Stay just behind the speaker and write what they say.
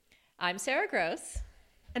I'm Sarah Gross,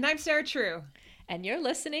 And I'm Sarah True, and you're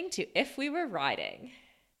listening to If We Were Riding,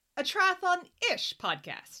 a triathlon-ish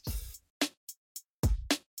podcast.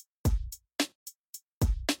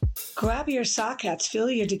 Grab your sock hats, fill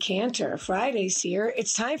your decanter. Friday's here.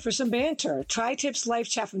 It's time for some banter. Tri-Tips life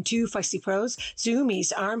chat from two feisty pros.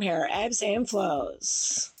 Zoomies, arm hair, ebbs and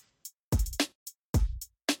flows.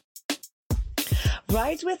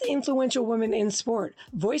 Rides with influential women in sport.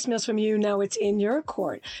 Voicemails from you, now it's in your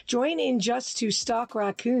court. Join in just to stalk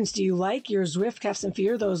raccoons. Do you like your Zwift cuffs and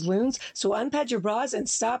fear those loons? So unpad your bras and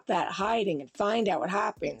stop that hiding and find out what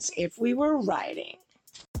happens if we were riding.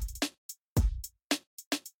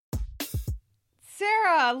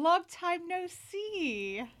 Sarah, long time no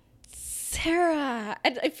see. Sarah.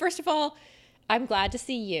 And first of all, I'm glad to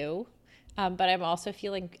see you, but I'm also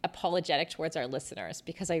feeling apologetic towards our listeners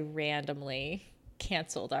because I randomly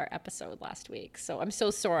canceled our episode last week. So I'm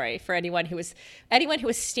so sorry for anyone who was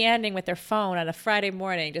standing with their phone on a Friday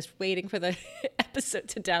morning just waiting for the episode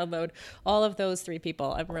to download. All of those three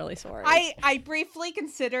people, I'm really sorry. I briefly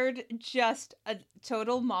considered just a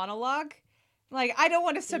total monologue. Like, I don't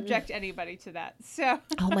want to subject anybody to that. So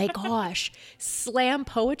oh my gosh, slam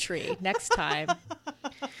poetry next time.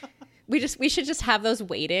 We should just have those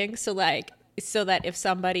waiting so that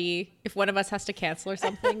if one of us has to cancel or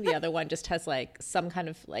something, the other one just has like some kind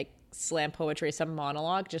of like slam poetry, some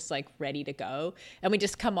monologue just like ready to go, and we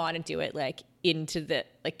just come on and do it like in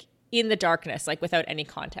the darkness, like without any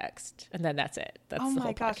context, and then that's it. That's the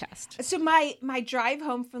whole podcast. So my drive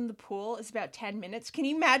home from the pool is about 10 minutes. Can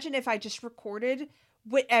you imagine if I just recorded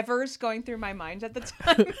whatever's going through my mind at the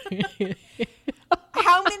time?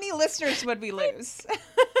 How many listeners would we lose?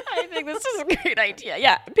 I think this is a great idea.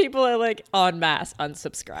 Yeah, people are like en masse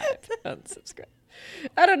unsubscribe.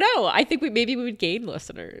 I don't know. I think maybe we would gain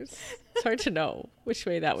listeners. It's hard to know which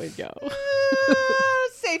way that would go.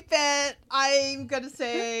 Safe bet. I'm going to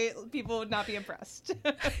say people would not be impressed.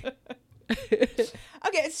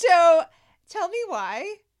 Okay, so tell me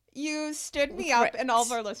why you stood me up and all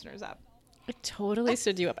of our listeners up. I totally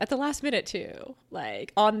stood you up at the last minute too,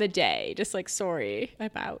 like on the day, just like, sorry, I'm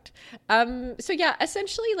out. So yeah,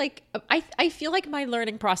 essentially, like I feel like my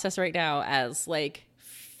learning process right now as like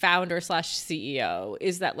founder / CEO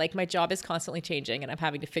is that like my job is constantly changing and I'm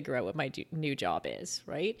having to figure out what my new job is,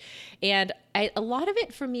 right? And a lot of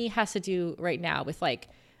it for me has to do right now with like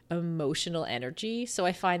emotional energy. So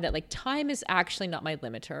I find that like time is actually not my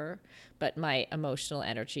limiter, but my emotional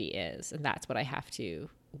energy is, and that's what I have to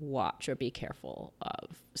watch or be careful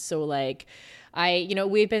of. So like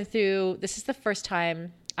we've been through, this is the first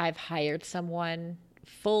time I've hired someone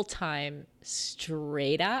full-time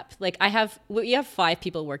straight up. Like we have 5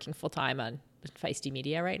 people working full-time on Feisty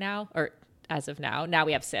Media right now, or as of now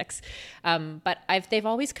we have 6. But they've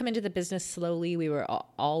always come into the business slowly. We were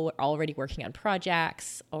all already working on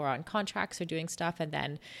projects or on contracts or doing stuff, and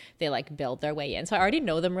then they like build their way in. So I already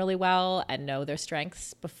know them really well and know their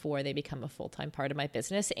strengths before they become a full-time part of my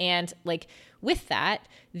business. And like with that,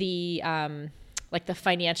 the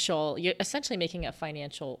financial, you're essentially making a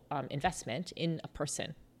financial investment in a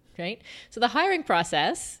person, right? So the hiring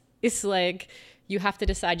process is like, you have to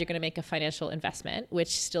decide you're going to make a financial investment,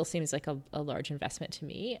 which still seems like a large investment to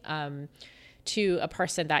me, to a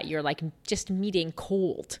person that you're like just meeting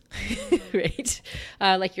cold, right?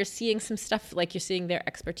 Like you're seeing some stuff, like you're seeing their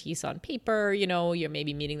expertise on paper, you're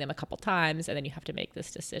maybe meeting them a couple times, and then you have to make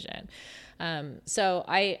this decision. So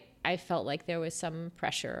I felt like there was some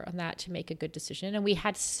pressure on that to make a good decision. And we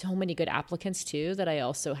had so many good applicants too, that I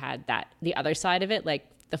also had the other side of it, like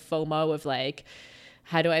the FOMO of like,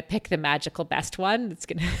 how do I pick the magical best one? It's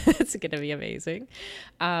gonna be amazing.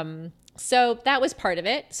 So that was part of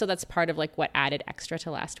it. So that's part of like what added extra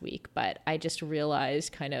to last week. But I just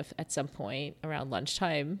realized kind of at some point around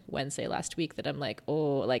lunchtime Wednesday last week that I'm like,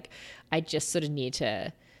 I just sort of need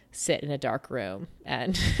to sit in a dark room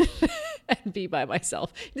and and be by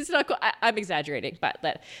myself. It's not cool. I'm exaggerating, but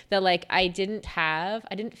that like I didn't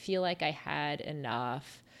feel like I had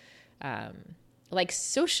enough like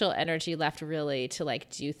social energy left really to like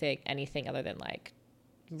do anything other than like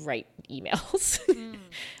write emails.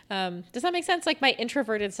 Does that make sense? Like my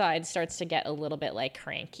introverted side starts to get a little bit like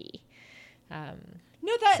cranky. No,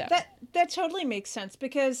 that totally makes sense,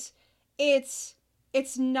 because it's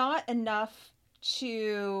not enough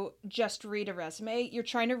to just read a resume. You're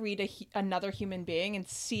trying to read another human being and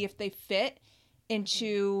see if they fit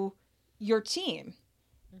into your team.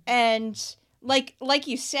 And like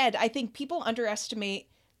you said, I think people underestimate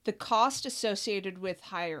the cost associated with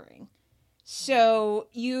hiring. So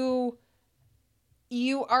you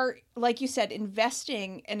are, like you said,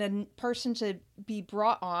 investing in a person to be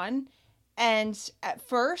brought on And at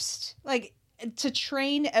first, like, to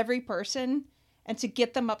train every person and to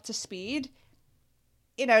get them up to speed,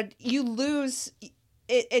 you know, you lose,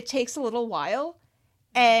 it takes a little while.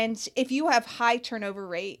 And if you have high turnover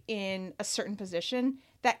rate in a certain position,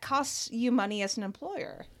 that costs you money as an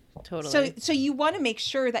employer. Totally. So you want to make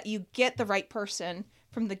sure that you get the right person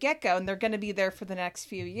from the get-go, and they're going to be there for the next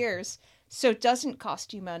few years. So it doesn't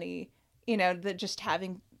cost you money, you know, that just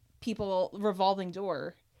having people revolving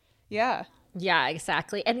door. Yeah. Yeah,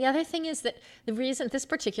 exactly. And the other thing is that the reason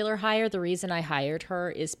the reason I hired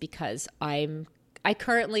her is because I've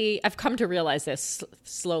come to realize this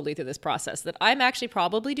slowly through this process, that I'm actually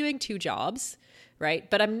probably doing 2 jobs, right?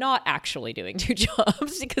 But I'm not actually doing 2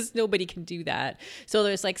 jobs because nobody can do that. So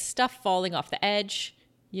there's like stuff falling off the edge,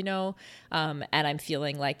 you know, and I'm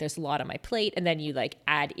feeling like there's a lot on my plate. And then you like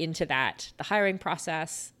add into that the hiring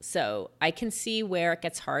process. So I can see where it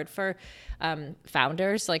gets hard for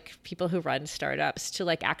founders, like people who run startups, to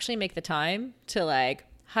like actually make the time to like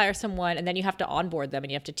hire someone, and then you have to onboard them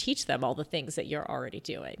and you have to teach them all the things that you're already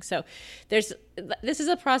doing. So this is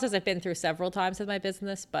a process I've been through several times with my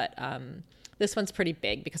business, but this one's pretty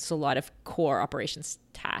big because it's a lot of core operations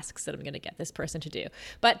tasks that I'm going to get this person to do.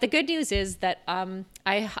 But the good news is that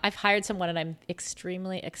I've hired someone, and I'm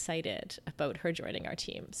extremely excited about her joining our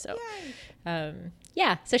team. So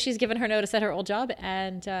so she's given her notice at her old job,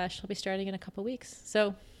 and she'll be starting in a couple weeks.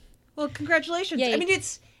 So, well, congratulations. Yay. I mean,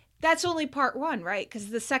 that's only part 1, right?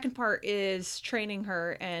 Because the second part is training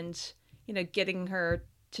her and, you know, getting her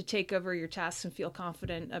to take over your tasks and feel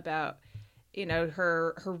confident about, you know,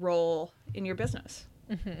 her role in your business.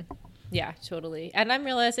 Mm-hmm. Yeah, totally. And I'm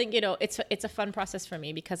realizing, you know, it's a fun process for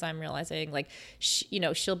me because I'm realizing like,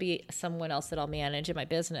 she'll be someone else that I'll manage in my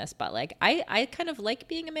business. But like, I kind of like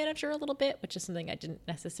being a manager a little bit, which is something I didn't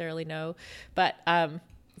necessarily know. But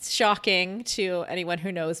it's shocking to anyone who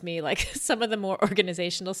knows me, like some of the more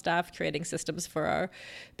organizational stuff, creating systems for our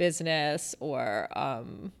business, or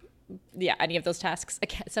any of those tasks,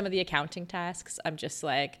 some of the accounting tasks. I'm just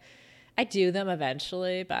like, I do them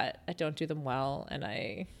eventually, but I don't do them well, and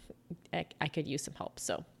I could use some help.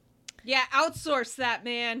 So yeah, outsource that,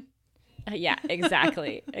 man. Yeah,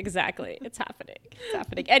 exactly. Exactly. It's happening.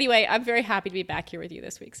 Anyway, I'm very happy to be back here with you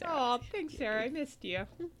this week, Sarah. Oh, thanks, Sarah. I missed you.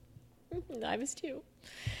 I missed you.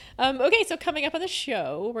 Okay, so coming up on the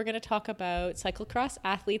show, we're going to talk about cyclocross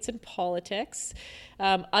athletes and politics,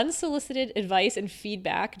 unsolicited advice and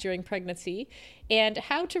feedback during pregnancy, and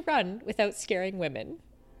how to run without scaring women.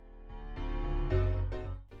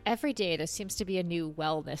 Every day there seems to be a new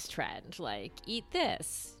wellness trend, like eat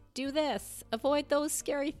this, do this, avoid those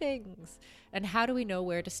scary things. And how do we know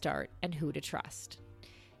where to start and who to trust?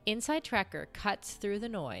 Inside Tracker cuts through the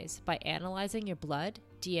noise by analyzing your blood,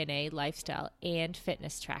 DNA, lifestyle, and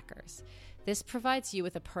fitness trackers. This provides you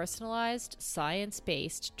with a personalized,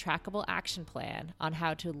 science-based, trackable action plan on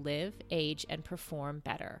how to live, age, and perform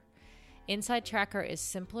better. Inside Tracker is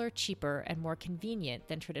simpler, cheaper, and more convenient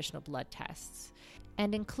than traditional blood tests,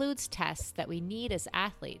 and includes tests that we need as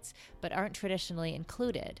athletes but aren't traditionally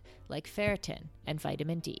included, like ferritin and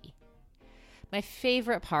vitamin D. My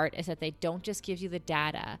favorite part is that they don't just give you the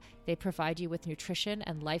data, they provide you with nutrition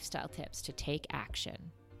and lifestyle tips to take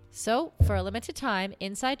action. So, for a limited time,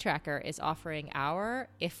 Inside Tracker is offering our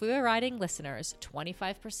If We Were Riding listeners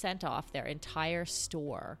 25% off their entire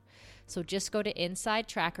store. So just go to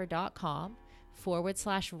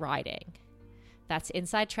insidetracker.com/riding. That's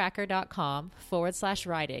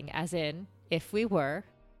insidetracker.com/riding, as in, if we were.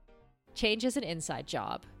 Change is an inside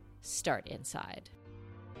job. Start inside.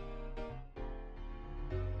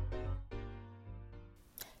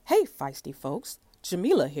 Hey, Feisty folks.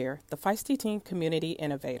 Jamila here, the Feisty Team Community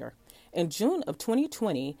Innovator. In June of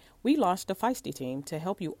 2020, we launched the Feisty Team to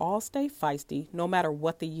help you all stay feisty no matter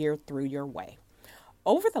what the year threw your way.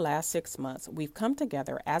 Over the last 6 months, we've come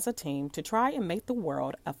together as a team to try and make the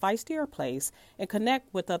world a feistier place and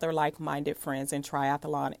connect with other like-minded friends in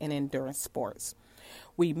triathlon and endurance sports.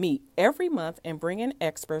 We meet every month and bring in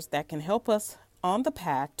experts that can help us on the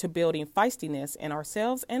path to building feistiness in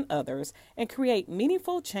ourselves and others and create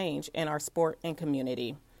meaningful change in our sport and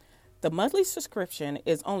community. The monthly subscription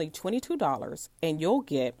is only $22, and you'll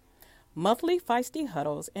get monthly feisty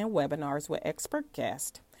huddles and webinars with expert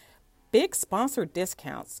guests, big sponsored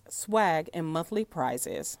discounts, swag, and monthly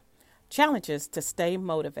prizes, challenges to stay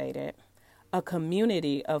motivated, a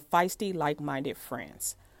community of feisty, like-minded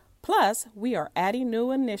friends. Plus, we are adding new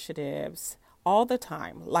initiatives all the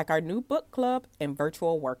time, like our new book club and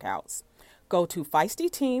virtual workouts. Go to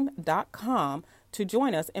feistyteam.com to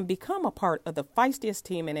join us and become a part of the feistiest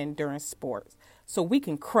team in endurance sports so we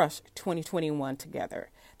can crush 2021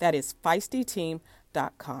 together. That is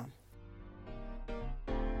feistyteam.com.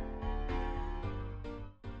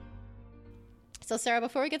 So Sarah,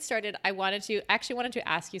 before we get started, I wanted to ask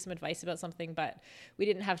you some advice about something, but we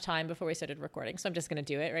didn't have time before we started recording. So I'm just going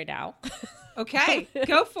to do it right now. Okay,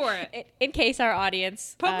 go for it. In case our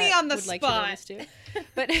audience put me on the would spot. like to know this too.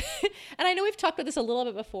 But and I know we've talked about this a little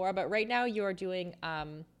bit before, but right now you're doing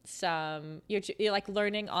you're like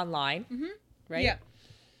learning online, right? Yeah.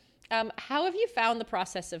 How have you found the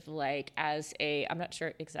process of like I'm not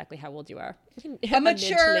sure exactly how old you are. A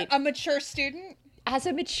mature student. As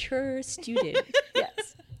a mature student,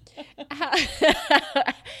 yes.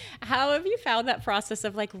 How have you found that process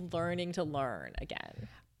of like learning to learn again?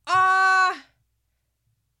 I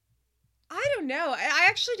don't know. I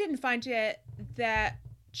actually didn't find it that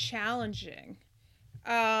challenging.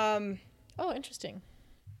 Oh, interesting.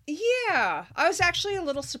 Yeah, I was actually a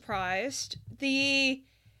little surprised. The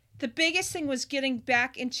biggest thing was getting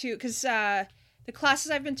back into, because the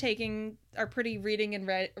classes I've been taking are pretty reading and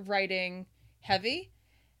writing heavy.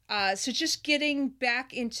 So just getting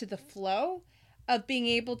back into the flow of being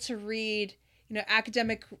able to read,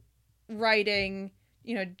 academic writing,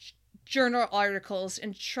 journal articles,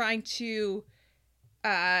 and trying to,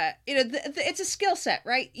 it's a skill set,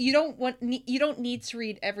 right? You don't need to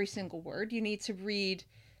read every single word. You need to read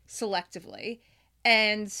selectively,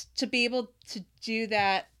 and to be able to do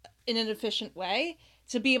that in an efficient way,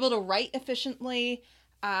 to be able to write efficiently.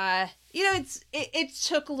 It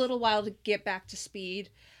took a little while to get back to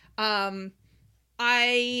speed. The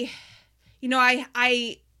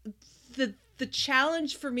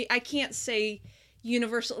challenge for me, I can't say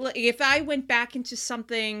universal. If I went back into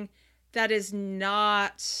something that is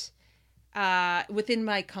not within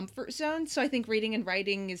my comfort zone, so I think reading and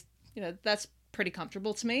writing is, that's pretty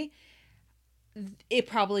comfortable to me, it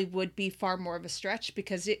probably would be far more of a stretch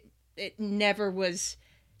because it never was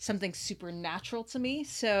something supernatural to me.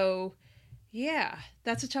 So yeah,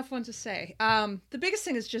 that's a tough one to say. The biggest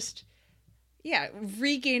thing is just,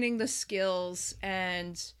 regaining the skills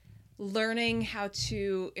and learning how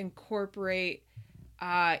to incorporate,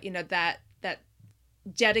 that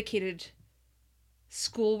dedicated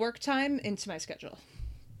schoolwork time into my schedule.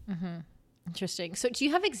 Mm-hmm. Interesting. So do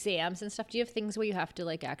you have exams and stuff? Do you have things where you have to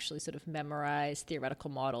like actually sort of memorize theoretical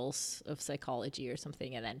models of psychology or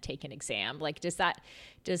something and then take an exam? Like, do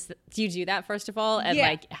you do that first of all? And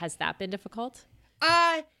like, has that been difficult?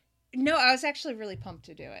 No, I was actually really pumped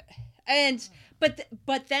to do it. And, but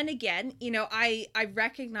then again, I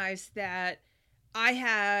recognize that I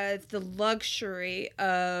have the luxury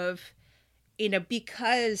of,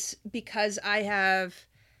 because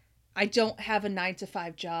I don't have a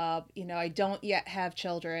 9-to-5 job, I don't yet have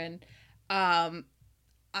children.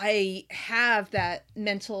 I have that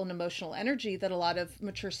mental and emotional energy that a lot of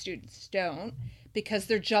mature students don't, because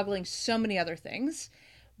they're juggling so many other things,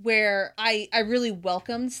 where I really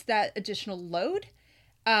welcomed that additional load.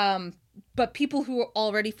 But people who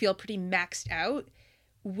already feel pretty maxed out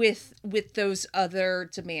with those other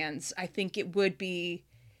demands, I think it would be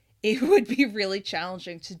really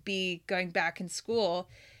challenging to be going back in school,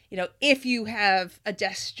 if you have a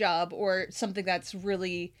desk job or something that's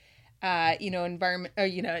really, environment, or,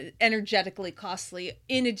 energetically costly,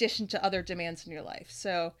 in addition to other demands in your life.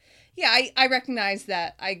 So yeah, I recognize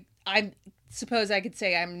that I suppose I could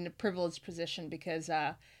say I'm in a privileged position because,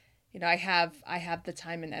 I have the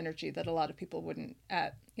time and energy that a lot of people wouldn't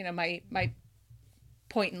at, my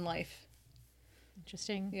point in life.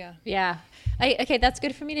 Interesting. Yeah. Okay, that's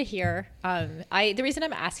good for me to hear. The reason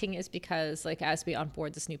I'm asking is because like as we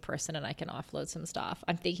onboard this new person and I can offload some stuff,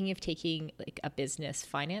 I'm thinking of taking like a business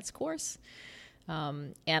finance course.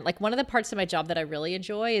 And like one of the parts of my job that I really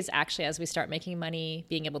enjoy is actually, as we start making money,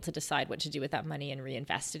 being able to decide what to do with that money and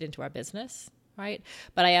reinvest it into our business. Right.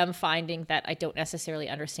 But I am finding that I don't necessarily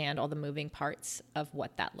understand all the moving parts of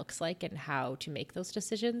what that looks like and how to make those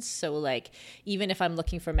decisions. So like, even if I'm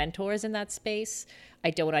looking for mentors in that space, I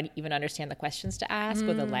don't even understand the questions to ask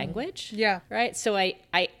or the language. Yeah. Right. So I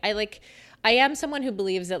am someone who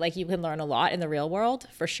believes that like you can learn a lot in the real world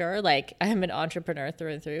for sure. Like I'm an entrepreneur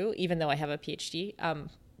through and through, even though I have a PhD,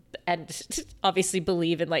 and obviously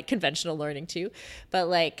believe in like conventional learning too. But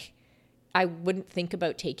like, I wouldn't think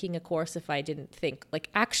about taking a course if I didn't think like,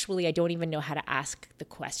 actually, I don't even know how to ask the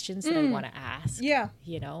questions that I want to ask. Yeah.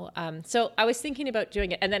 So I was thinking about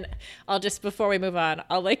doing it. And then before we move on,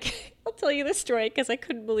 I'll tell you the story because I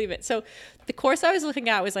couldn't believe it. So the course I was looking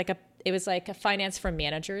at was like a finance for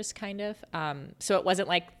managers kind of. So it wasn't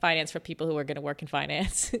like finance for people who are going to work in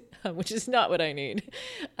finance, which is not what I need.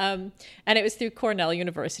 And it was through Cornell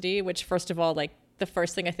University, which first of all, like the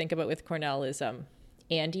first thing I think about with Cornell is,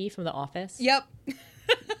 Andy from The Office. Yep.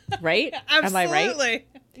 Right? Absolutely. Am I right?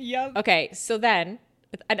 Yep. Okay. So then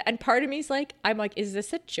And part of me is like, I'm like, is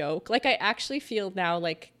this a joke? Like, I actually feel now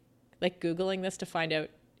like Googling this to find out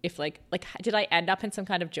if like did I end up in some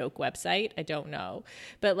kind of joke website? I don't know.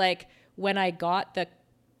 But like when I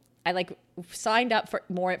like signed up for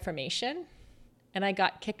more information and I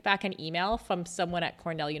got kicked back an email from someone at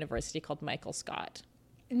Cornell University called Michael Scott.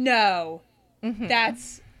 No. Mm-hmm.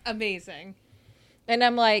 That's amazing. And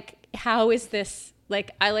I'm like, how is this?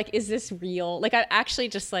 Like, is this real? Like, I actually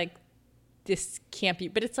just like, this can't be,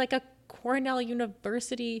 but it's like a Cornell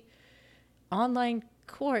University online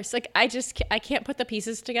course. Like, I can't put the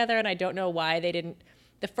pieces together, and I don't know why they didn't.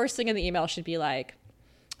 The first thing in the email should be like,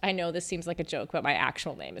 I know this seems like a joke, but my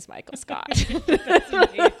actual name is Michael Scott. That's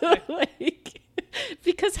amazing. Like,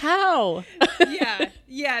 because how?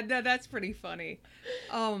 Yeah, no, that's pretty funny.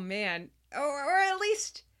 Oh man, or at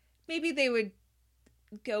least maybe they would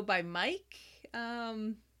go by Mike.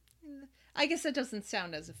 I guess that doesn't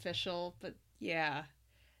sound as official, but yeah,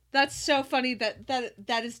 that's so funny.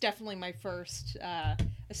 That is definitely my first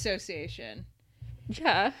association.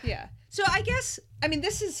 Yeah. So I guess, I mean,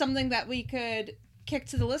 this is something that we could kick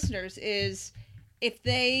to the listeners is if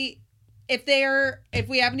we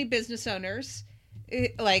have any business owners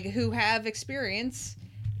like who have experience,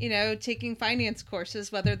 taking finance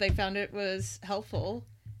courses, whether they found it was helpful.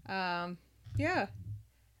 Yeah,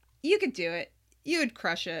 you could do it. You would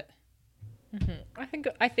crush it. Mm-hmm.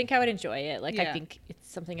 I think I would enjoy it. Like, yeah. I think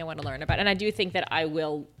it's something I want to learn about. And I do think that I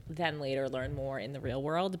will then later learn more in the real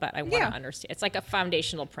world, but I want to understand. It's like a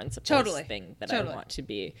foundational principles thing that I want to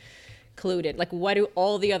be included. Like, what do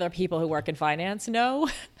all the other people who work in finance know?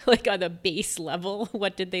 Like, on the base level,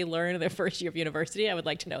 what did they learn in their first year of university? I would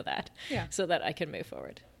like to know that so that I can move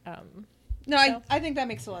forward. I think that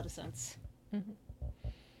makes a lot of sense. Mm-hmm.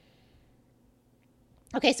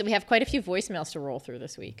 Okay, so we have quite a few voicemails to roll through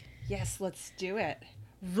this week. Yes, let's do it.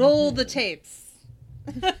 Roll the tapes.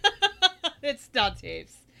 It's not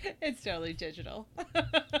tapes. It's totally digital.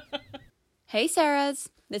 Hey, Sarahs.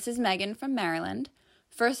 This is Megan from Maryland.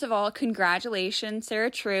 First of all, congratulations,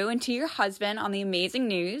 Sarah True, and to your husband on the amazing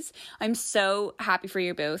news. I'm so happy for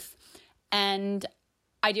you both. And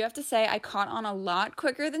I do have to say I caught on a lot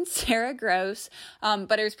quicker than Sarah Gross,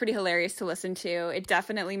 but it was pretty hilarious to listen to. It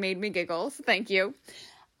definitely made me giggle, so thank you.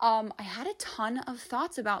 I had a ton of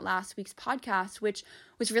thoughts about last week's podcast, which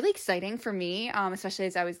was really exciting for me, especially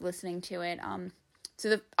as I was listening to it.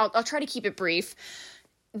 I'll try to keep it brief.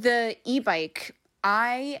 The e-bike,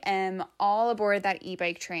 I am all aboard that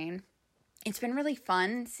e-bike train. It's been really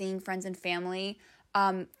fun seeing friends and family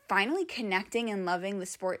finally connecting and loving the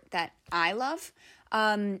sport that I love.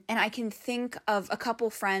 And I can think of a couple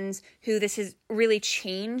friends who this has really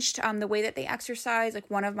changed the way that they exercise. Like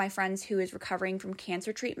one of my friends who is recovering from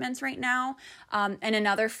cancer treatments right now, and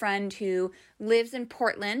another friend who lives in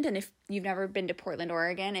Portland. And if you've never been to Portland,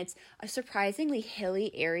 Oregon, it's a surprisingly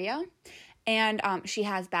hilly area. And she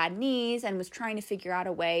has bad knees and was trying to figure out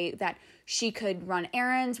a way that she could run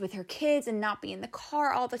errands with her kids and not be in the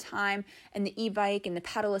car all the time. And the e-bike and the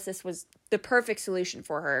pedal assist was the perfect solution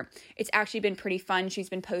for her. It's actually been pretty fun. She's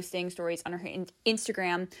been posting stories on her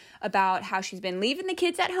Instagram about how she's been leaving the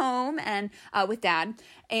kids at home and with dad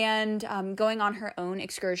and going on her own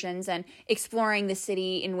excursions and exploring the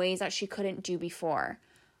city in ways that she couldn't do before.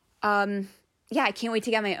 I can't wait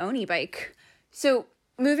to get my own e-bike. So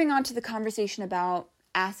moving on to the conversation about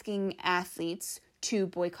asking athletes to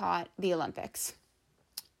boycott the Olympics.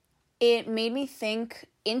 It made me think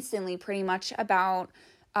instantly pretty much about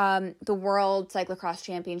the World Cyclocross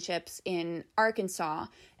Championships in Arkansas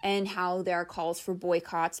and how there are calls for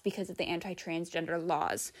boycotts because of the anti-transgender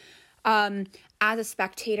laws. As a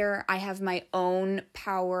spectator, I have my own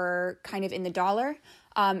power kind of in the dollar.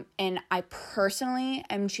 And I personally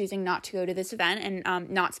am choosing not to go to this event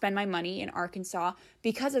and not spend my money in Arkansas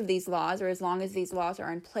because of these laws, or as long as these laws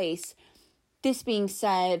are in place. This being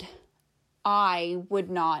said, I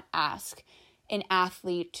would not ask an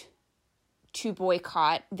athlete to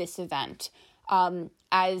boycott this event.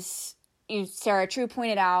 As Sarah True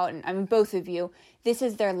pointed out, and I mean both of you, this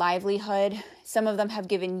is their livelihood. Some of them have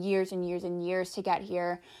given years and years and years to get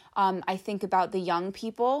here. I think about the young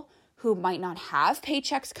people who might not have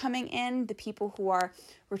paychecks coming in, the people who are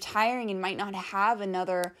retiring and might not have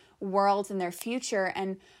another world in their future.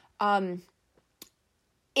 And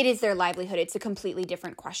it is their livelihood. It's a completely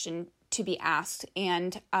different question to be asked.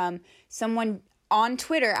 And someone on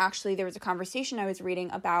Twitter, actually, there was a conversation I was reading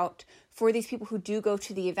about for these people who do go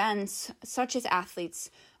to the events, such as athletes,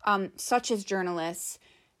 such as journalists,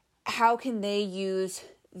 how can they use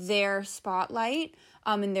their spotlight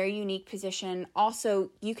in their unique position. Also,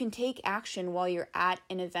 you can take action while you're at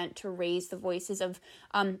an event to raise the voices of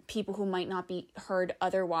people who might not be heard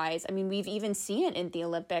otherwise. I mean, we've even seen it in the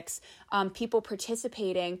Olympics, people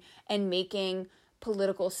participating and making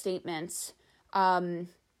political statements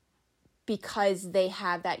because they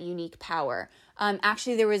have that unique power.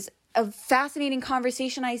 Actually, there was a fascinating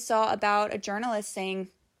conversation I saw about a journalist saying,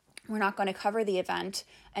 we're not going to cover the event,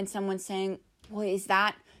 and someone saying, well, is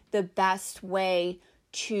that the best way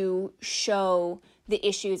to show the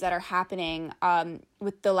issues that are happening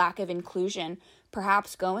with the lack of inclusion?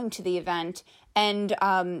 Perhaps going to the event and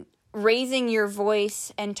raising your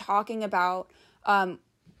voice and talking about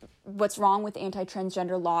what's wrong with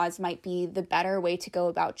anti-transgender laws might be the better way to go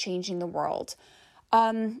about changing the world.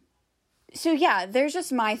 So yeah, there's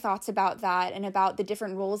just my thoughts about that and about the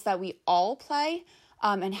different roles that we all play,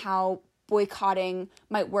 and how boycotting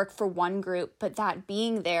might work for one group, but that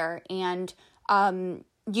being there and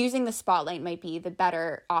using the spotlight might be the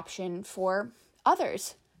better option for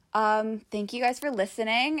others. Thank you guys for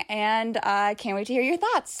listening, and I can't wait to hear your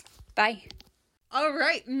thoughts. Bye. All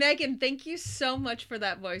right, Megan, thank you so much for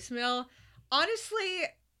that voicemail. Honestly,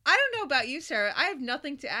 I don't know about you, Sarah. I have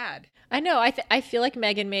nothing to add. I know. I feel like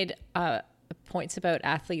Megan made points about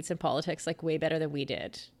athletes and politics like way better than we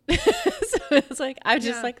did. So it's like, I'm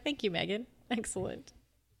just like, thank you, Megan. Excellent.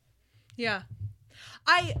 Yeah.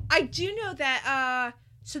 I do know that,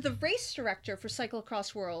 so the race director for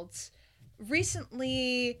Cyclocross Worlds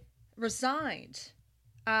recently resigned,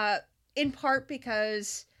 in part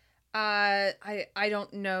because I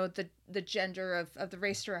don't know the gender of the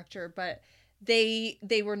race director, but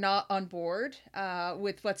they were not on board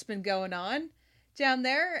with what's been going on down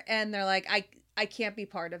there, and they're like, I can't be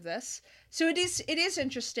part of this. So it is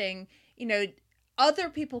interesting, you know, other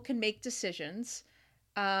people can make decisions.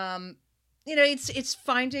 You know, it's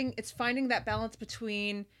finding that balance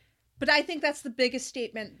between, but I think that's the biggest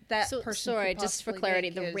statement that person. Sorry, just for clarity,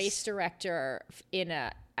 the race director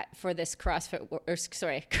for this CrossFit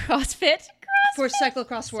for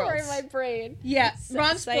Cyclocross Worlds. Sorry, my brain. Yeah,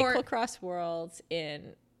 Cyclocross Worlds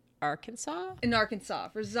in Arkansas.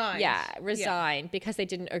 Resigned. Yeah, resigned because they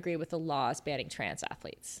didn't agree with the laws banning trans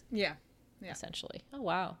athletes. Yeah. Essentially. Oh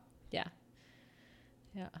wow. Yeah.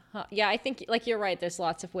 Yeah. Yeah. I think like you're right. There's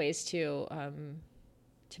lots of ways to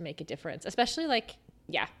make a difference, especially like.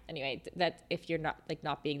 Yeah. Anyway, that if you're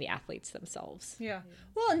not being the athletes themselves. Yeah.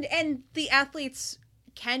 Well, and the athletes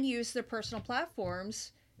can use their personal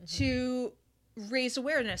platforms to raise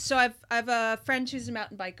awareness. So I've a friend who's a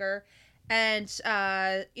mountain biker, and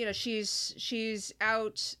you know, she's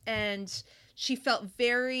out, and she felt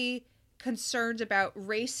very concerned about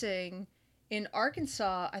racing in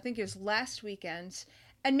Arkansas. I think it was last weekend,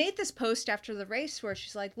 and made this post after the race where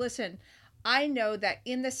she's like, "Listen, I know that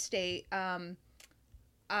in the state,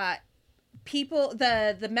 people,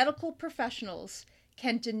 the medical professionals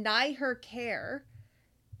can deny her care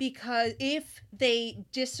because if they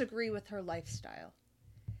disagree with her lifestyle."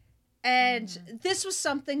 And this was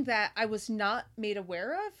something that I was not made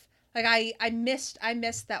aware of. Like I missed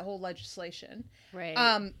that whole legislation. Right.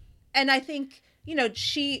 And I think, you know,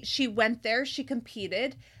 she went there, she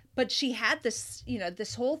competed, but she had this, you know,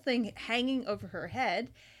 this whole thing hanging over her head.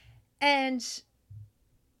 And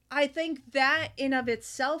I think that in of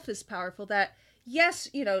itself is powerful, that yes,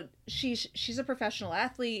 you know, she's a professional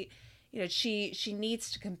athlete, you know, she needs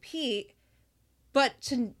to compete, but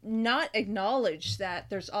to not acknowledge that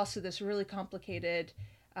there's also this really complicated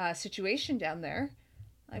situation down there.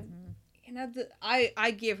 You know,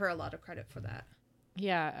 I give her a lot of credit for that.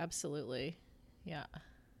 Yeah, absolutely. Yeah.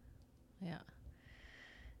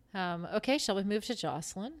 Okay, shall we move to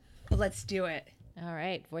Jocelyn? Let's do it. All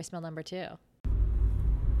right, voicemail number 2.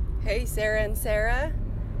 Hey, Sarah and Sarah.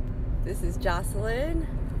 This is Jocelyn,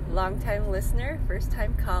 longtime listener,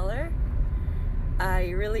 first-time caller. I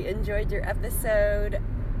really enjoyed your episode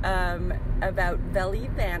about belly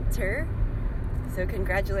banter. So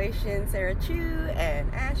congratulations, Sarah Chu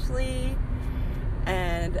and Ashley.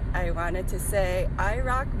 And I wanted to say I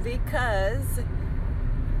rock because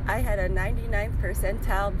I had a 99th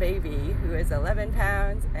percentile baby who is 11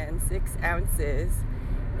 pounds and 6 ounces.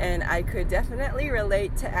 And I could definitely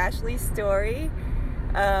relate to Ashley's story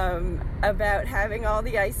about having all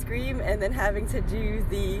the ice cream and then having to do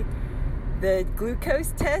the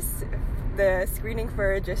glucose test, the screening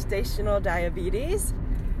for gestational diabetes.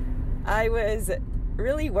 I was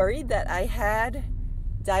really worried that I had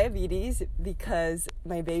diabetes because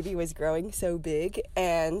my baby was growing so big,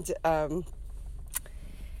 and I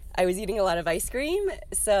was eating a lot of ice cream.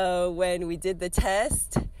 So when we did the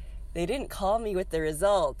test, they didn't call me with the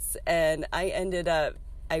results, and I ended up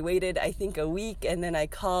I waited, I think, a week, and then I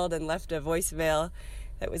called and left a voicemail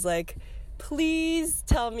that was like, please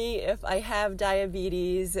tell me if I have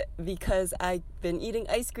diabetes because I've been eating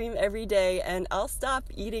ice cream every day, and I'll stop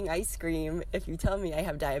eating ice cream if you tell me I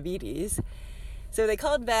have diabetes. So they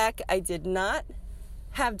called back. I did not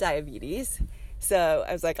have diabetes. So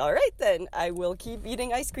I was like, all right, then I will keep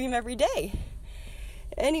eating ice cream every day.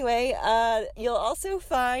 Anyway, you'll also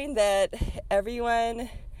find that everyone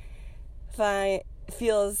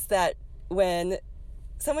feels that when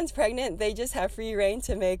someone's pregnant, they just have free reign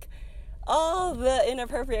to make all the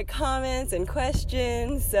inappropriate comments and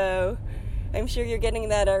questions. So I'm sure you're getting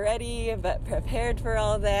that already, but prepared for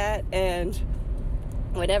all that. And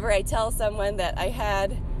whenever I tell someone that I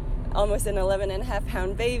had almost an 11.5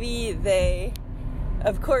 pound baby, they,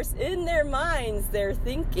 of course, in their minds, they're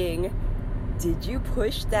thinking, did you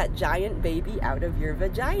push that giant baby out of your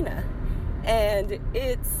vagina? And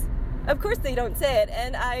it's, of course they don't say it.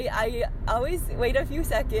 And I always wait a few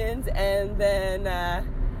seconds, and then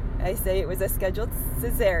I say it was a scheduled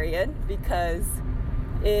cesarean, because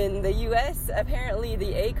in the US, apparently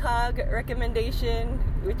the ACOG recommendation,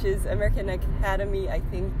 which is American Academy, I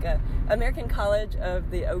think, American College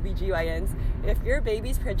of the OBGYNs, if your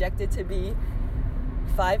baby's projected to be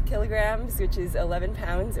 5 kilograms, which is 11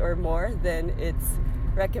 pounds or more, then it's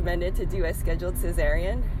recommended to do a scheduled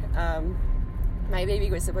cesarean. My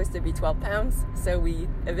baby was supposed to be 12 pounds, so we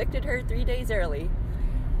evicted her 3 days early.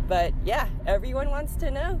 But yeah, everyone wants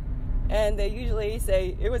to know. And they usually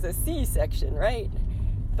say, it was a C-section, right?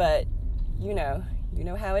 But you know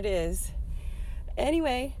how it is.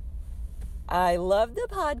 Anyway, I love the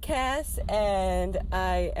podcast, and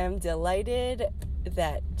I am delighted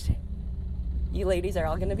that you ladies are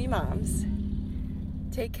all going to be moms.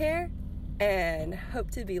 Take care, and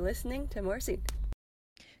hope to be listening to more soon.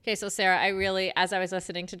 Okay, so Sarah, as I was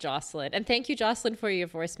listening to Jocelyn, and thank you, Jocelyn, for your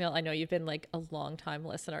voicemail. I know you've been like a long time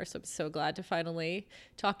listener, so I'm so glad to finally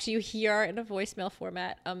talk to you here in a voicemail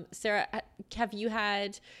format. Sarah, have you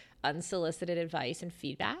had unsolicited advice and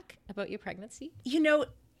feedback about your pregnancy?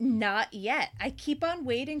 Not yet. I keep on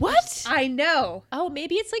waiting. What? I know. Oh,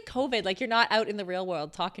 maybe it's like COVID. Like you're not out in the real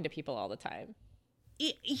world talking to people all the time.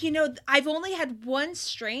 I've only had one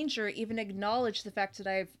stranger even acknowledge the fact that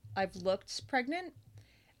I've looked pregnant.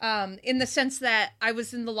 In the sense that I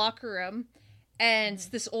was in the locker room and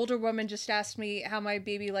this older woman just asked me how my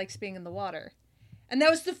baby likes being in the water. And that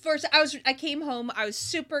was the first, I came home, I was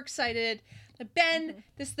super excited. Ben,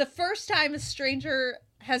 this is the first time a stranger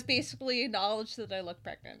has basically acknowledged that I look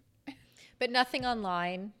pregnant. But nothing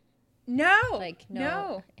online? No.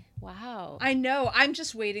 No. Wow. I know. I'm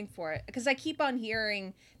just waiting for it because I keep on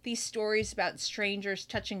hearing these stories about strangers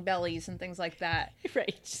touching bellies and things like that.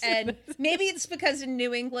 Right. And maybe it's because in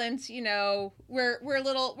New England, we're a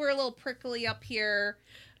little prickly up here.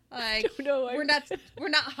 Like we're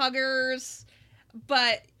not huggers,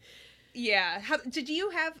 but yeah. Did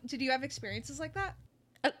you have experiences like that?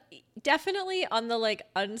 Definitely on the like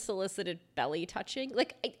unsolicited belly touching.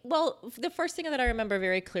 The first thing that I remember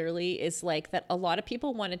very clearly is like that a lot of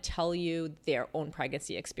people want to tell you their own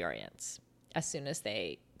pregnancy experience as soon as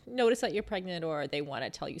they notice that you're pregnant, or they want to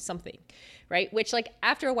tell you something, right? Which like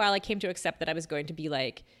after a while I came to accept that I was going to be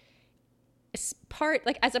like part,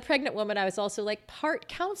 like as a pregnant woman, I was also like part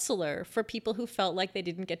counselor for people who felt like they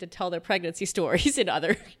didn't get to tell their pregnancy stories in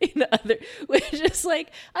other, which is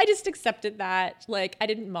like, I just accepted that. Like I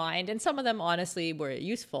didn't mind. And some of them honestly were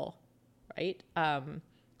useful. Right.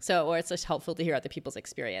 Or it's just helpful to hear other people's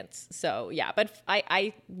experience. So yeah, but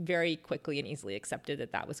I very quickly and easily accepted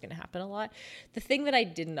that was going to happen a lot. The thing that I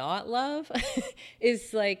did not love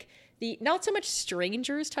is like, not so much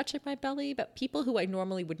strangers touching my belly, but people who I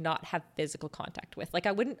normally would not have physical contact with. Like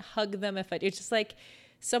I wouldn't hug them it's just like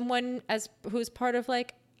someone who was part of my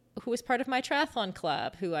triathlon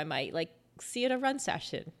club, who I might like see at a run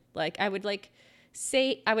session. Like I would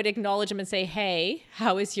acknowledge them and say, hey,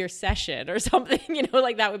 how is your session or something,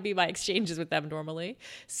 like that would be my exchanges with them normally.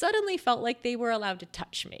 Suddenly felt like they were allowed to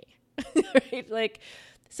touch me, right? Like,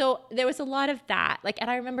 so there was a lot of that. Like, and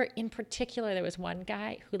I remember in particular, there was one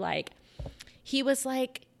guy who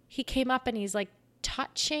he came up and he's like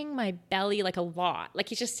touching my belly like a lot. Like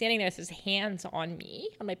he's just standing there with his hands on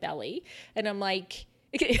my belly. And I'm like,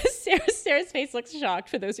 Sarah's face looks shocked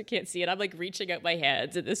for those who can't see it. I'm like reaching out my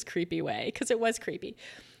hands in this creepy way because it was creepy.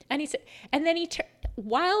 And he said, and then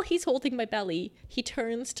while he's holding my belly, he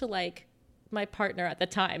turns to like my partner at the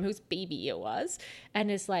time, whose baby it was, and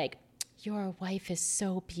is like, your wife is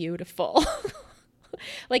so beautiful.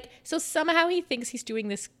 Like, so somehow he thinks he's doing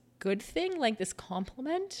this good thing, like this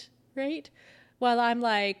compliment, right? While I'm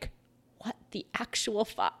like, what the actual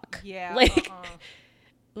fuck? Yeah. Like,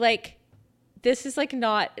 like, this is like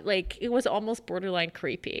not like, it was almost borderline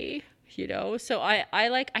creepy, you know? So I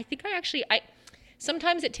think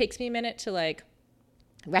sometimes it takes me a minute to like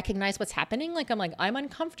recognize what's happening. Like, I'm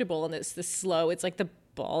uncomfortable, and it's this slow, it's like the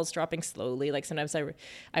balls dropping slowly. Like sometimes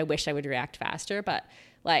I wish I would react faster, but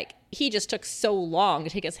like he just took so long to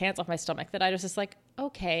take his hands off my stomach that I was just like,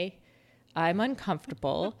 okay, I'm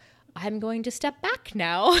uncomfortable. I'm going to step back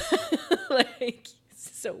now. Like,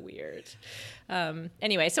 so weird.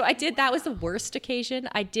 Anyway, so that was the worst occasion.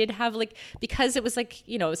 I did have like, because it was like,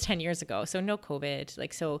 you know, it was 10 years ago, so no COVID.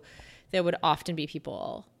 Like, so there would often be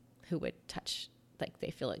people who would touch, like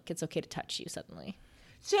they feel like it's okay to touch you suddenly.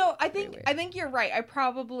 So I think you're right. I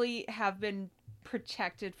probably have been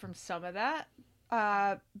protected from some of that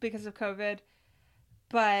because of COVID.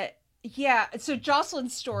 But yeah, so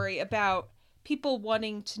Jocelyn's story about people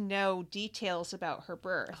wanting to know details about her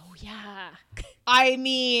birth. Oh, yeah. I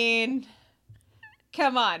mean,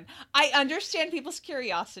 come on. I understand people's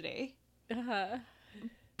curiosity.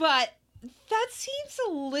 But that seems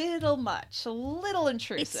a little much, a little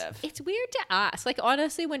intrusive. It's weird to ask. Like,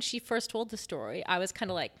 honestly, when she first told the story, I was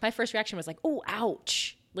kind of like, my first reaction was like, oh,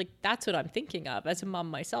 ouch. Like, that's what I'm thinking of. As a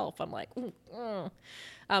mom myself, I'm like,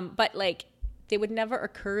 but like, they would never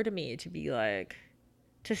occur to me to be like,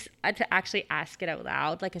 to actually ask it out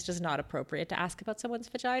loud. Like, it's just not appropriate to ask about someone's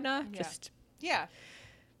vagina. Yeah.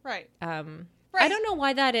 Right. I don't know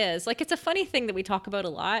why that is. Like, it's a funny thing that we talk about a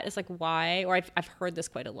lot. It's like, why, or I've heard this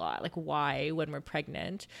quite a lot. Like, why, when we're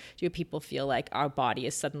pregnant, do people feel like our body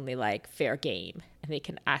is suddenly like fair game and they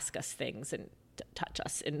can ask us things and touch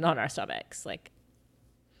us on our stomachs? Like,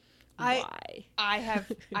 why? I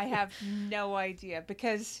have no idea,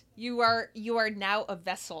 because you are now a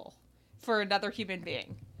vessel for another human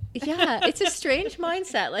being. Yeah, it's a strange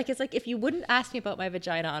mindset. Like, it's like, if you wouldn't ask me about my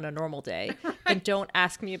vagina on a normal day, then don't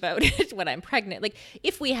ask me about it when I'm pregnant. Like,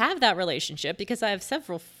 if we have that relationship, because I have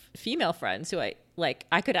several female friends who I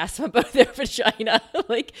could ask them about their vagina,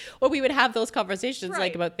 like, or we would have those conversations,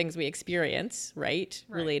 like, about things we experience, right?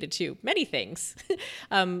 Related to many things.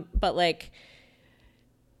 But like,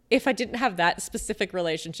 if I didn't have that specific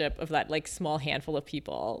relationship of that like small handful of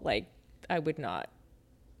people, like, I would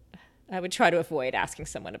try to avoid asking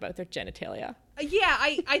someone about their genitalia. Yeah,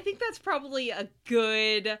 I think that's probably a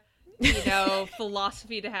good, you know,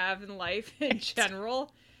 philosophy to have in life in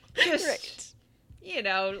general. Just, you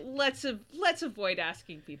know, let's avoid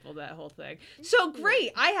asking people that whole thing. So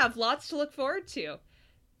great. I have lots to look forward to.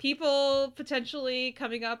 People potentially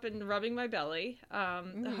coming up and rubbing my belly.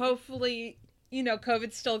 Hopefully, you know,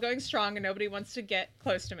 COVID's still going strong and nobody wants to get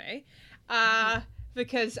close to me.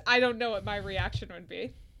 Because I don't know what my reaction would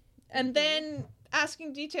be. And then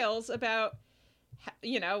asking details about,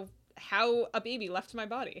 you know, how a baby left my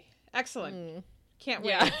body. Excellent. Can't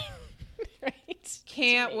wait. Yeah. Right.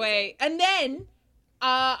 Can't wait. And then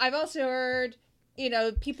I've also heard, you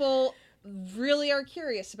know, people really are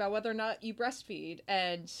curious about whether or not you breastfeed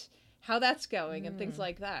and how that's going and things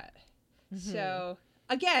like that. So,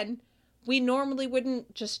 again, we normally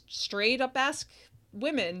wouldn't just straight up ask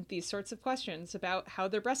women these sorts of questions about how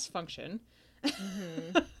their breasts function.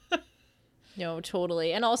 No,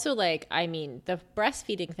 totally. And also, like, I mean, the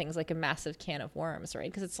breastfeeding thing's like a massive can of worms,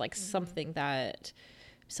 right? Because it's like something that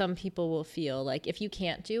some people will feel like if you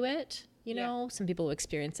can't do it, you know, some people will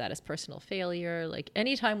experience that as personal failure. Like,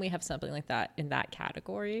 anytime we have something like that in that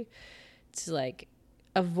category, it's like,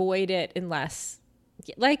 avoid it unless,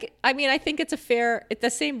 like, I mean, I think the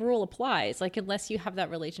same rule applies. Like, unless you have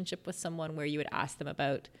that relationship with someone where you would ask them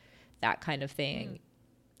about that kind of thing,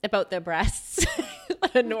 about their breasts on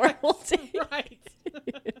a normal day. Right.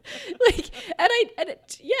 Like,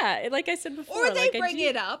 like I said before. Or they bring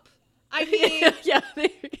it up. I mean, yeah, they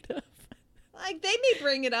bring it up. Like, they may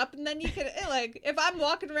bring it up, and then you can, like, if I'm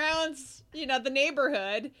walking around, you know, the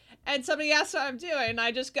neighborhood, and somebody asks what I'm doing,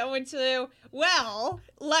 I just go into, well,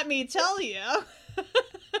 let me tell you.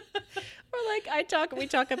 Or like we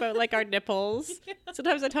talk about like our nipples. Yeah.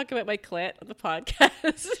 Sometimes I talk about my clit on the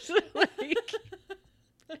podcast. Like,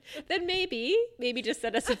 then maybe just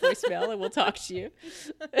send us a voicemail and we'll talk to you.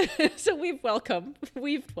 So we've welcomed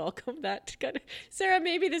that kind of, Sarah,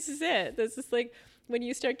 maybe this is it. This is like, when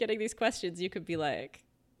you start getting these questions, you could be like,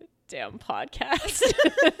 damn podcast.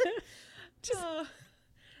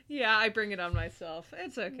 Yeah, I bring it on myself.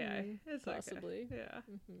 It's okay. It's possibly. Okay. Yeah.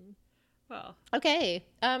 Well. Okay.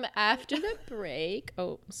 After the break,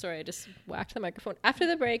 oh, sorry, I just whacked the microphone. After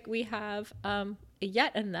the break, we have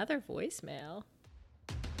yet another voicemail.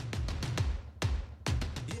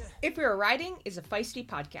 If We Were Riding is a feisty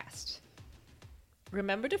podcast.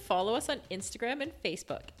 Remember to follow us on Instagram and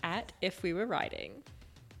Facebook at If We Were Riding.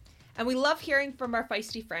 And we love hearing from our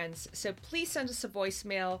feisty friends. So please send us a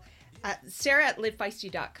voicemail at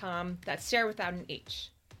sarah@livefeisty.com. That's Sarah without an H.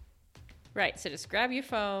 Right. So just grab your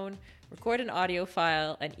phone, record an audio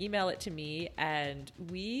file, and email it to me, and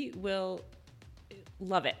we will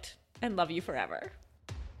love it and love you forever.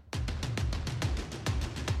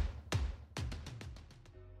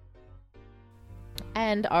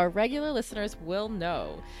 And our regular listeners will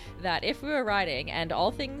know that If We Were Riding and All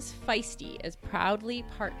Things Feisty is proudly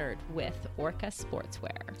partnered with Orca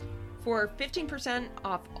Sportswear. For 15%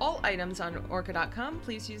 off all items on orca.com,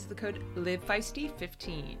 please use the code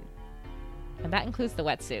LiveFeisty15. And that includes the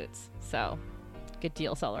wetsuits, so good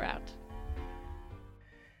deals all around.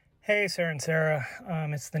 Hey, Sarah and Sarah.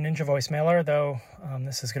 It's the Ninja Voicemailer, though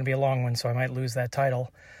this is going to be a long one, so I might lose that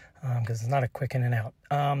title because it's not a quick in and out.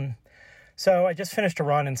 So I just finished a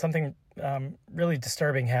run, and something really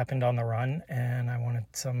disturbing happened on the run, and I wanted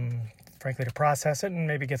frankly, to process it and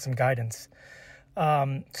maybe get some guidance.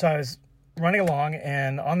 So I was running along,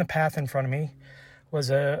 and on the path in front of me was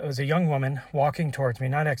a young woman walking towards me,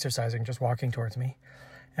 not exercising, just walking towards me.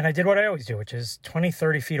 And I did what I always do, which is 20,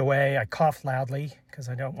 30 feet away. I coughed loudly because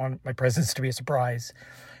I don't want my presence to be a surprise.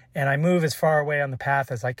 And I move as far away on the path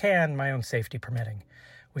as I can, my own safety permitting,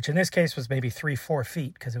 which in this case was maybe 3-4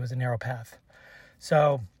 feet because it was a narrow path.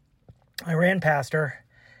 So I ran past her,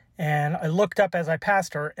 and I looked up as I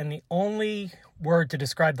passed her, and the only word to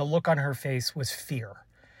describe the look on her face was fear.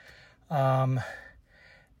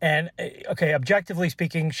 And okay, objectively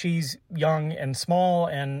speaking, she's young and small,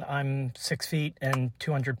 and I'm 6 feet and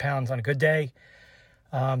 200 pounds on a good day.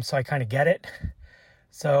 So I kind of get it.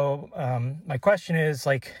 So my question is,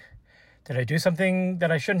 like, did I do something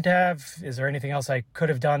that I shouldn't have? Is there anything else I could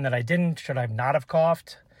have done that I didn't? Should I not have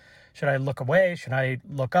coughed? Should I look away? Should I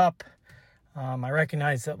look up? I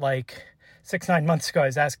recognize that like 6-9 months ago, I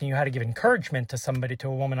was asking you how to give encouragement to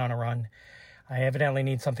a woman on a run. I evidently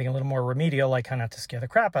need something a little more remedial, like how not to scare the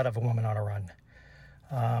crap out of a woman on a run.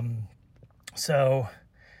 And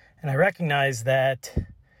I recognize that,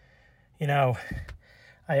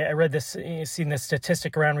 I read this, seen this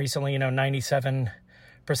statistic around recently, 97%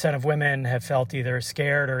 of women have felt either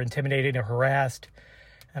scared or intimidated or harassed.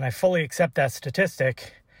 And I fully accept that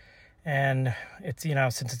statistic. And it's,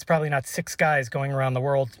 since it's probably not 6 guys going around the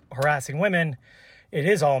world harassing women, it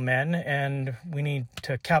is all men, and we need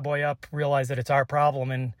to cowboy up, realize that it's our problem,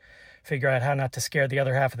 and figure out how not to scare the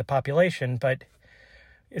other half of the population. But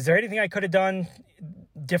is there anything I could have done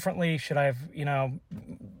differently? Should I have,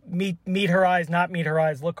 meet her eyes, not meet her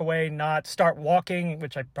eyes, look away, not start walking,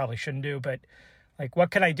 which I probably shouldn't do, but like,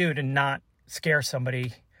 what can I do to not scare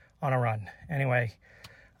somebody on a run? Anyway,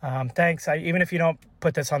 thanks. Even if you don't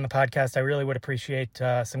put this on the podcast, I really would appreciate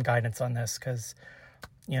some guidance on this, because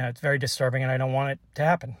it's very disturbing and I don't want it to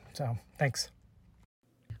happen. So thanks.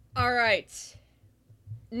 All right.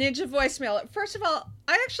 Ninja voicemail. First of all,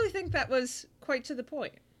 I actually think that was quite to the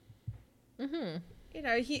point. Mm-hmm.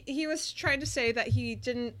 He was trying to say that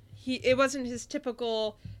it wasn't his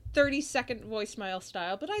typical 30-second voicemail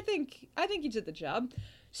style, but I think he did the job.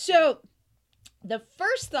 So the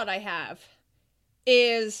first thought I have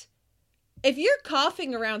is, if you're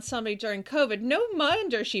coughing around somebody during COVID, no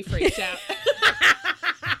wonder she freaked out.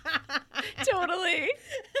 Totally.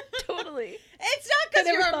 It's not because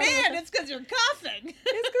you're a man, it's because you're coughing.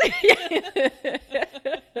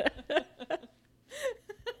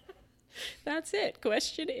 That's it.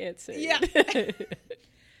 Question answered. Yeah.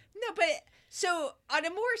 No, but so on a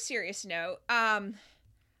more serious note,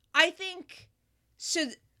 I think so.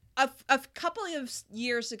 A couple of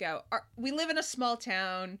years ago, we live in a small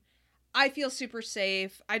town. I feel super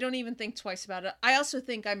safe. I don't even think twice about it. I also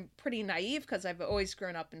think I'm pretty naive because I've always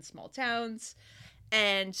grown up in small towns,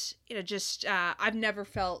 and I've never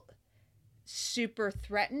felt super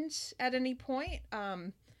threatened at any point.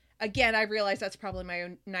 Again, I realize that's probably my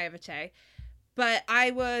own naivete, but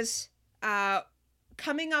I was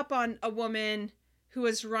coming up on a woman who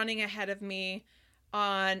was running ahead of me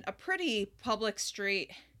on a pretty public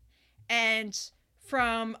street, and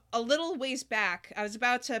from a little ways back, I was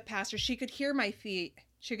about to pass her. She could hear my feet.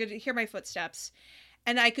 She could hear my footsteps,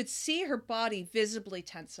 and I could see her body visibly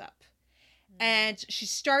tense up. And she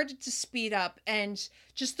started to speed up, and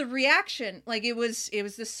just the reaction, like it was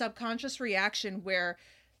this subconscious reaction where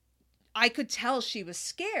I could tell she was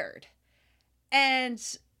scared. And,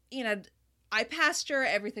 I passed her,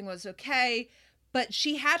 everything was okay, but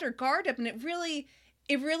she had her guard up, and it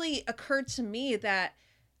really occurred to me that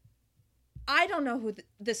I don't know who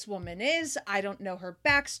this woman is. I don't know her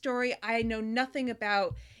backstory. I know nothing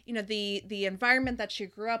about, the environment that she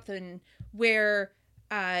grew up in, where,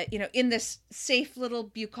 in this safe little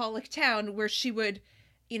bucolic town where she would,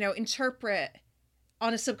 interpret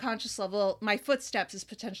on a subconscious level my footsteps as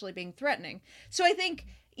potentially being threatening. So I think,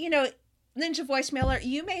 Ninja Voicemailer,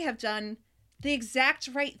 you may have done the exact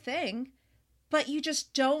right thing, but you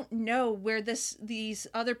just don't know where these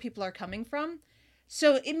other people are coming from.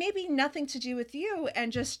 So it may be nothing to do with you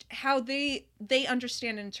and just how they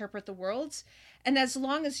understand and interpret the worlds. And as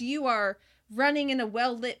long as you are running in a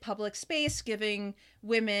well-lit public space, giving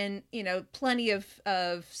women, plenty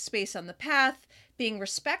of space on the path, being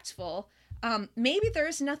respectful, maybe there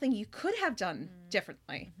is nothing you could have done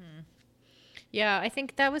differently. Mm-hmm. Yeah, I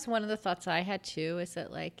think that was one of the thoughts I had too, is that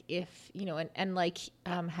like if, and like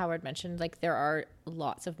Howard mentioned, like there are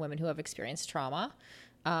lots of women who have experienced trauma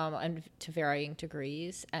and to varying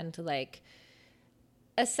degrees, and like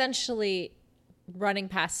essentially running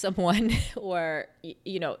past someone or,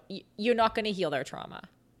 you're not going to heal their trauma,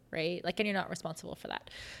 right? Like, and you're not responsible for that,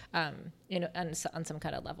 and on some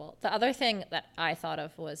kind of level. The other thing that I thought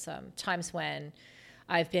of was times when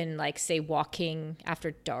I've been like, say, walking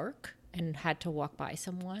after dark and had to walk by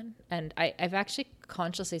someone. And I've actually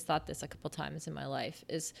consciously thought this a couple times in my life,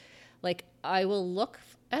 is like, I will look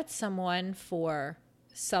at someone for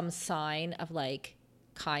some sign of like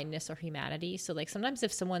kindness or humanity. So like sometimes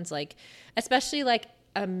if someone's like, especially like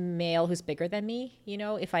a male who's bigger than me,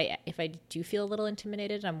 if I do feel a little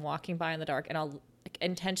intimidated, I'm walking by in the dark and I'll like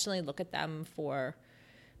intentionally look at them for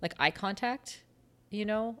like eye contact,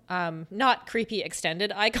 not creepy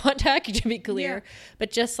extended eye contact, to be clear,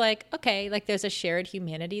 but just like, okay, like there's a shared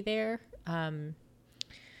humanity there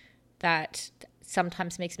that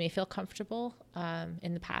sometimes makes me feel comfortable,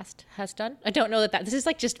 in the past has done. I don't know that this is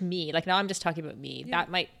like just me. Like now I'm just talking about me. Yeah.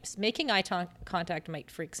 That making eye contact might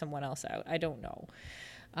freak someone else out. I don't know.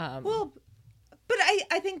 Well, but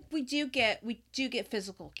I think we do get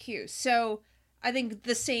physical cues. So I think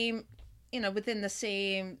the same, within the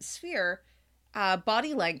same sphere,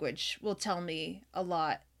 body language will tell me a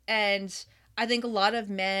lot. And I think a lot of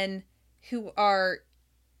men who are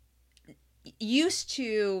used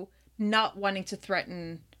to not wanting to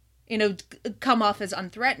threaten, come off as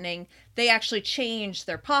unthreatening, they actually change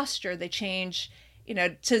their posture. They change,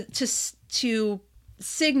 to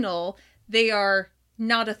signal they are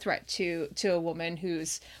not a threat to a woman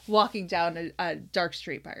who's walking down a dark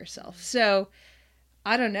street by herself. So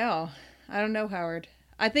I don't know, Howard.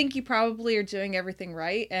 I think you probably are doing everything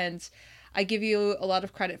right, and I give you a lot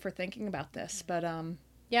of credit for thinking about this. But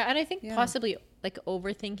yeah, and I think possibly like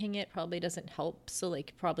overthinking it probably doesn't help. So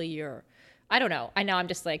like probably I don't know. I know I'm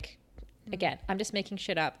just like, again, I'm just making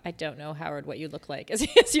shit up. I don't know, Howard, what you look like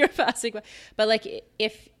as you're passing by. But like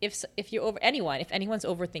if you're if anyone's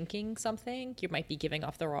overthinking something, you might be giving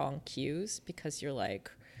off the wrong cues, because you're like,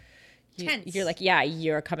 you're like, yeah,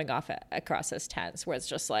 you're coming off across as tense, where it's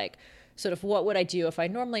just like, sort of, what would I do if I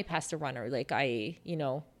normally passed a runner? Like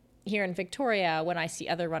here in Victoria, when I see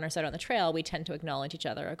other runners out on the trail, we tend to acknowledge each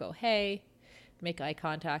other or go, hey, make eye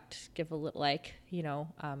contact, give a little like,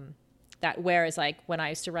 that. Whereas like when I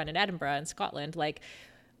used to run in Edinburgh in Scotland, like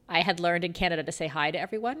I had learned in Canada to say hi to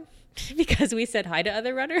everyone because we said hi to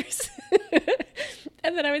other runners.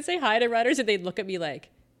 And then I would say hi to runners and they'd look at me like,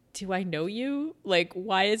 do I know you? Like,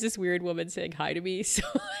 why is this weird woman saying hi to me? So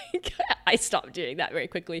like, I stopped doing that very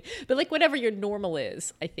quickly. But like whatever your normal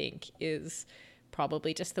is, I think is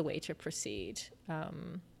probably just the way to proceed.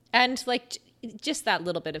 And like just that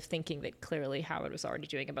little bit of thinking that clearly Howard was already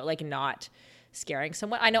doing about like not scaring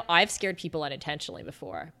someone. I know I've scared people unintentionally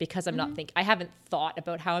before because I'm not I haven't thought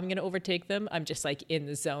about how I'm going to overtake them. I'm just like in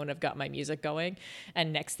the zone. I've got my music going,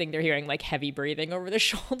 and next thing they're hearing like heavy breathing over their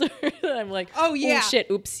shoulder. And I'm like, oh shit,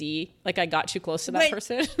 oopsie. Like I got too close to that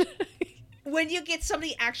person. When you get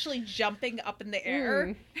somebody actually jumping up in the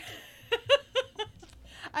air.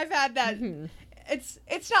 I've had that. Mm-hmm.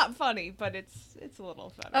 It's not funny, but it's a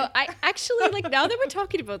little funny. Oh, I actually like now that we're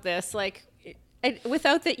talking about this, like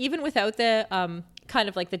without the kind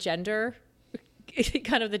of like the gender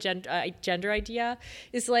gender idea,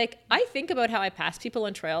 is like I think about how I pass people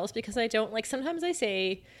on trails, because I don't like, sometimes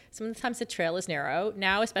the trail is narrow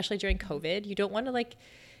now, especially during COVID. You don't want to like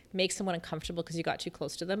make someone uncomfortable because you got too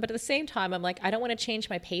close to them, but at the same time I'm like, I don't want to change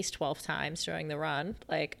my pace 12 times during the run.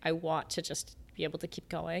 Like I want to just be able to keep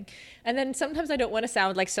going. And then sometimes I don't want to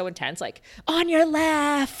sound like so intense, like on your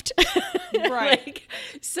left. Right. Like,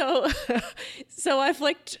 so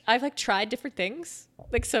I've tried different things.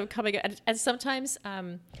 Like, so coming, and sometimes,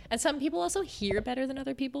 and some people also hear better than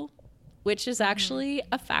other people, which is actually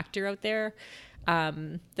a factor out there,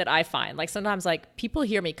 that I find. Like sometimes like people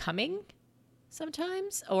hear me coming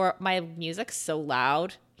sometimes, or my music's so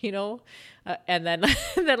loud you know? And then,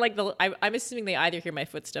 then like I'm assuming they either hear my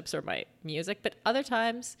footsteps or my music, but other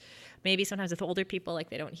times, maybe sometimes with older people, like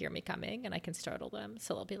they don't hear me coming and I can startle them.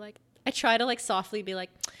 So they'll be like, I try to like softly be like,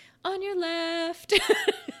 on your left.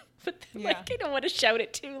 But then, like, I don't want to shout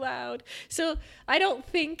it too loud. So I don't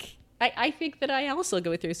think, I think that I also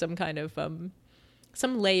go through some kind of,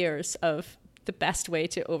 some layers of the best way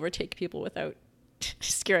to overtake people without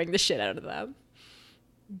scaring the shit out of them.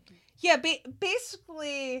 Yeah,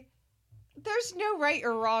 basically, there's no right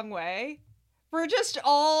or wrong way. We're just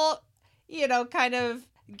all, you know, kind of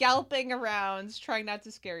galloping around, trying not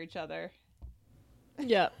to scare each other.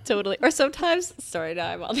 Yeah, totally. Or sometimes, sorry, now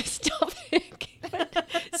I'm on this topic, but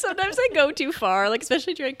sometimes I go too far, like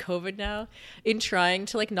especially during COVID now, in trying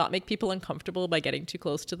to like not make people uncomfortable by getting too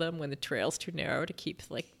close to them when the trail's too narrow to keep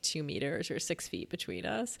like 2 meters or 6 feet between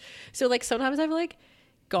us. So like sometimes I've like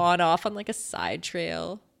gone off on like a side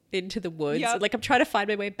trail into the woods. Yep. Like I'm trying to find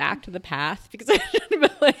my way back to the path because I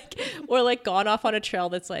like, or like gone off on a trail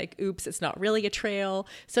that's like, oops, it's not really a trail.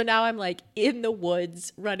 So now I'm like in the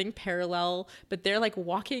woods running parallel, but they're like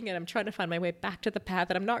walking and I'm trying to find my way back to the path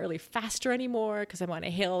and I'm not really faster anymore because I'm on a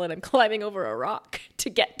hill and I'm climbing over a rock to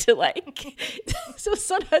get to like, so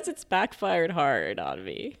sometimes it's backfired hard on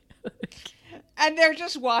me. And they're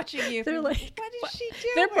just watching you. They're like, what is she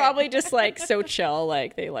doing? They're probably just like so chill.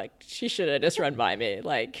 Like they like, she should have just run by me.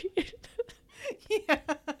 Like, yeah.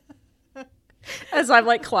 As I'm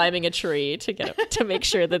like climbing a tree to make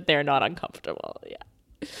sure that they're not uncomfortable.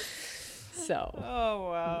 Yeah. So. Oh,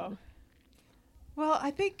 wow. Well, I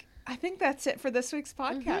think that's it for this week's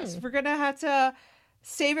podcast. We're going to have to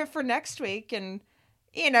save it for next week. And,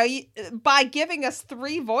 you know, by giving us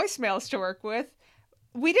 3 voicemails to work with,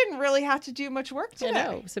 we didn't really have to do much work today. I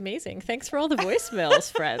know. It was amazing. Thanks for all the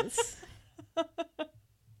voicemails, friends.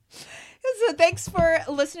 So thanks for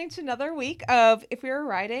listening to another week of If We Were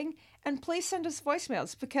Riding. And please send us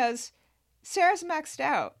voicemails because Sarah's maxed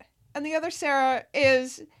out. And the other Sarah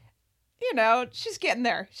is, you know, she's getting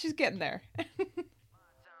there. She's getting there. None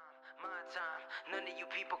of you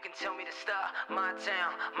people can tell me to stop. My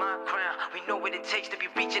town, my crown. We know what it takes to be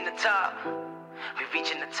reaching the top. We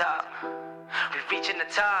reaching the top. We reaching the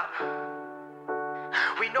top.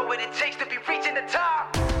 We know what it takes to be reaching the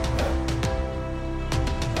top.